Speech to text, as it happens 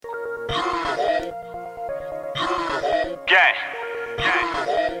Gang.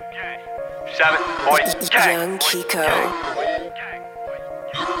 7 boys. Gang. Young Kiko.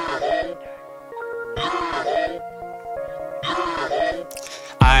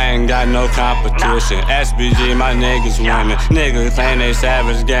 I ain't got no competition. SBG, my niggas winning. Niggas claim they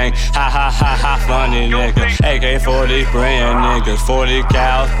savage gang. Ha ha ha ha, funny nigga. AK-40 spraying niggas. 40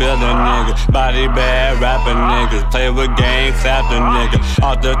 cows building niggas. Body bad rapping niggas. Play with gang, clap the nigga.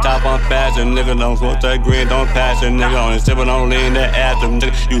 Off the top, I'm faster nigga. Don't smoke that green, don't pass it nigga. Only sippin', don't lean that after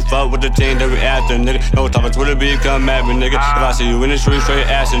nigga. You fuck with the team that we after nigga. No talk on Twitter, be come at me nigga. If I see you in the street, straight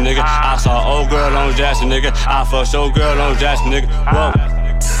ass nigga. I saw old girl on Jackson nigga. I fucked your girl on Jackson nigga. Whoa.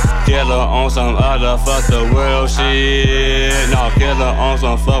 Killa on some other fuck the world shit. No, Killa on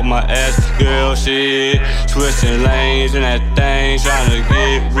some fuck my ass girl shit. Switching lanes in that thing, tryna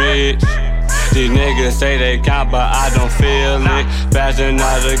get rich. These niggas say they count, but I don't feel it. Fashion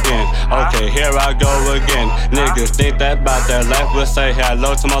out again. Okay, here I go again. Niggas think that about that life, but say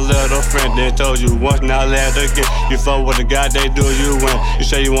hello to my little friend. They told you once, now let again. You fuck with the guy, they do you win. You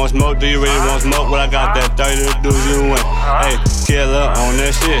say you want smoke, do you really want smoke? Well, I got that 30 to do you win. Hey, Killa on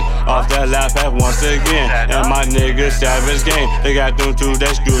that shit, off that lap pack once again. And my niggas savage game, they got them two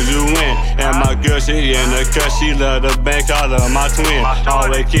that screw you in. And my girl, she in the cut, she love the bank, call her my twin.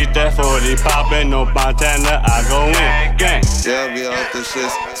 Always keep that 40 poppin', no Montana, I go in. Gang. Yeah, we off the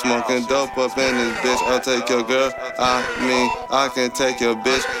shits, smoking dope up in this bitch. I'll take your girl, I can take your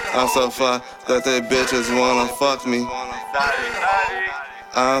bitch. I'm so fly that they bitches wanna fuck me.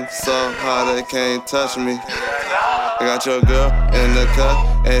 I'm so high they can't touch me. I got your girl in the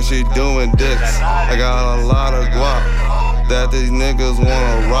cut and she doing dicks. I got a lot of guap that these niggas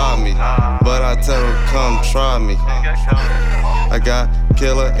wanna rob me, but I tell them come try me. I got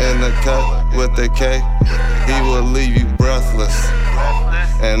Killa in the cut with the K, he will leave you breathless.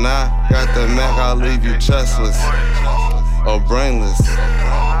 And I got the Mac, I'll leave you chestless or brainless.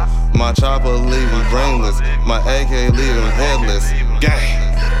 My chopper leave you brainless, my AK leave him headless. Gang.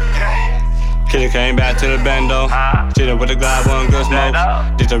 Killa came back to the bando. Chillin' with the glide, one good smoke.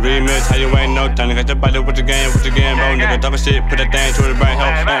 Did the remix, how you ain't no time to catch your body with the game, bro. Nigga talkin' shit, put that thing to the brain, ho.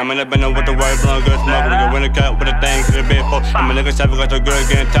 Hey, I'm in the bando with the word, blowin' good smoke. Nigga win the cut with the thing, could have been full. I'm a nigga savage, got your girl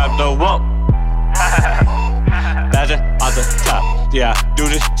getting top though. Whoa. Badger off the top. Yeah, I do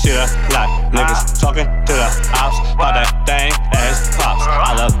this shit a lot. Niggas talking to the ops about that thing ass pops.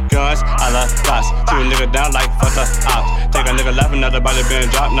 I love guns, I love bots. Shoot a nigga down like fuck the ops. Take a nigga laughing, another body been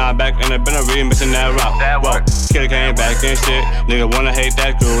dropped. Now I'm back in the binary, missing that rock. Whoa, Killa came back and shit. Nigga wanna hate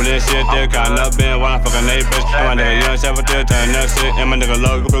that cool and shit. They're counting up in when I fucking they bitch. And my nigga young 17 turn that shit. And my nigga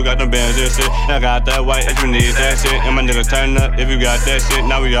logo crew got them bands and shit. And I got that white if you need that shit. And my nigga turn up if you got that shit.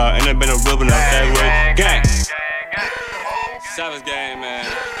 Now we all in the binary, ripping up that way. Gang. Savage game, man.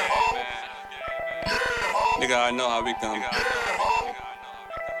 Nigga, I know how we come.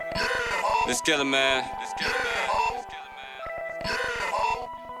 Let's kill him, man.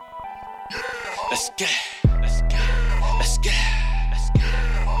 Let's get it.